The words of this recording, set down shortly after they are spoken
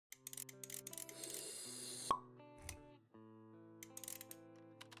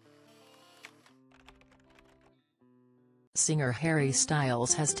singer Harry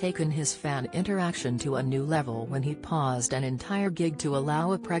Styles has taken his fan interaction to a new level when he paused an entire gig to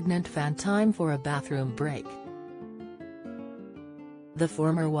allow a pregnant fan time for a bathroom break. The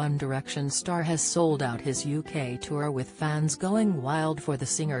former One Direction star has sold out his UK tour with fans going wild for the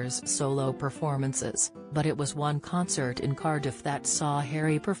singer's solo performances, but it was one concert in Cardiff that saw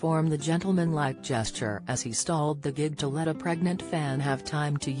Harry perform the gentlemanlike gesture as he stalled the gig to let a pregnant fan have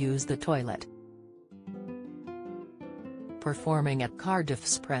time to use the toilet. Performing at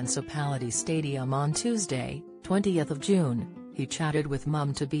Cardiff's Principality Stadium on Tuesday, 20th of June, he chatted with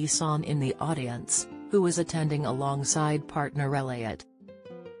mum-to-be Son in the audience, who was attending alongside partner Elliot.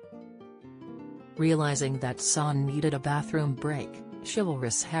 Realizing that Son needed a bathroom break,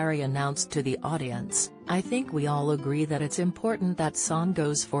 chivalrous Harry announced to the audience, "I think we all agree that it's important that Son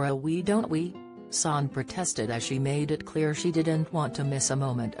goes for a wee, don't we?" Son protested as she made it clear she didn't want to miss a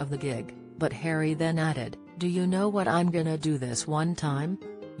moment of the gig, but Harry then added, "Do you know what I'm gonna do this one time?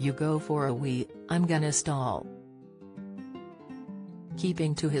 You go for a wee, I'm gonna stall."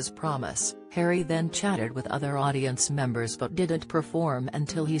 Keeping to his promise, Harry then chatted with other audience members but didn't perform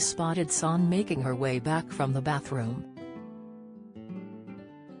until he spotted Son making her way back from the bathroom.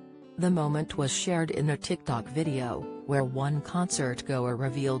 The moment was shared in a TikTok video, where one concert-goer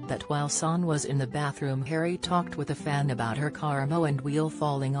revealed that while Son was in the bathroom, Harry talked with a fan about her car mow and wheel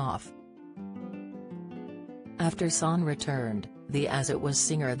falling off. After Son returned, the As It Was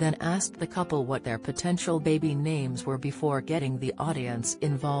singer then asked the couple what their potential baby names were before getting the audience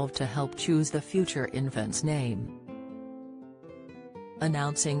involved to help choose the future infant's name.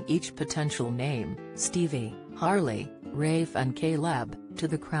 Announcing each potential name, Stevie, Harley, Rafe and Caleb, to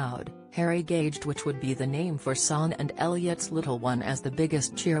the crowd, Harry gauged which would be the name for Son and Elliot's little one as the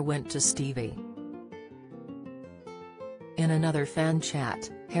biggest cheer went to Stevie. In another fan chat,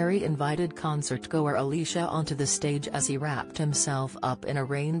 Harry invited concert-goer Alicia onto the stage as he wrapped himself up in a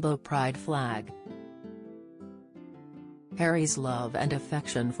rainbow pride flag. Harry's love and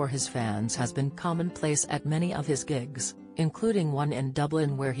affection for his fans has been commonplace at many of his gigs, including one in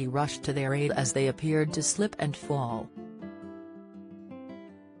Dublin where he rushed to their aid as they appeared to slip and fall.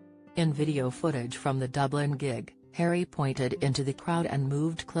 In video footage from the Dublin gig, Harry pointed into the crowd and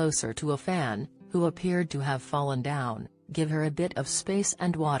moved closer to a fan, who appeared to have fallen down. "Give her a bit of space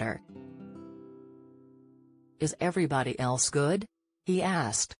and water." "Is everybody else good?" he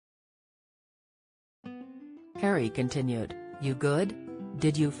asked. Harry continued, "You good?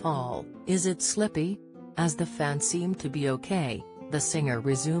 Did you fall? Is it slippy?" As the fan seemed to be okay, the singer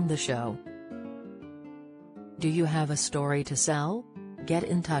resumed the show. "Do you have a story to sell? Get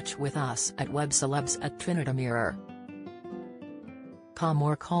in touch with us at webcelebs@trinitymirror.com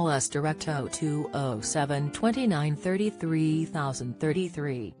or call us direct 0207 29 33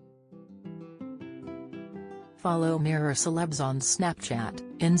 033. Follow Mirror Celebs on Snapchat,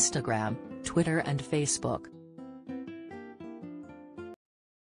 Instagram, Twitter and Facebook.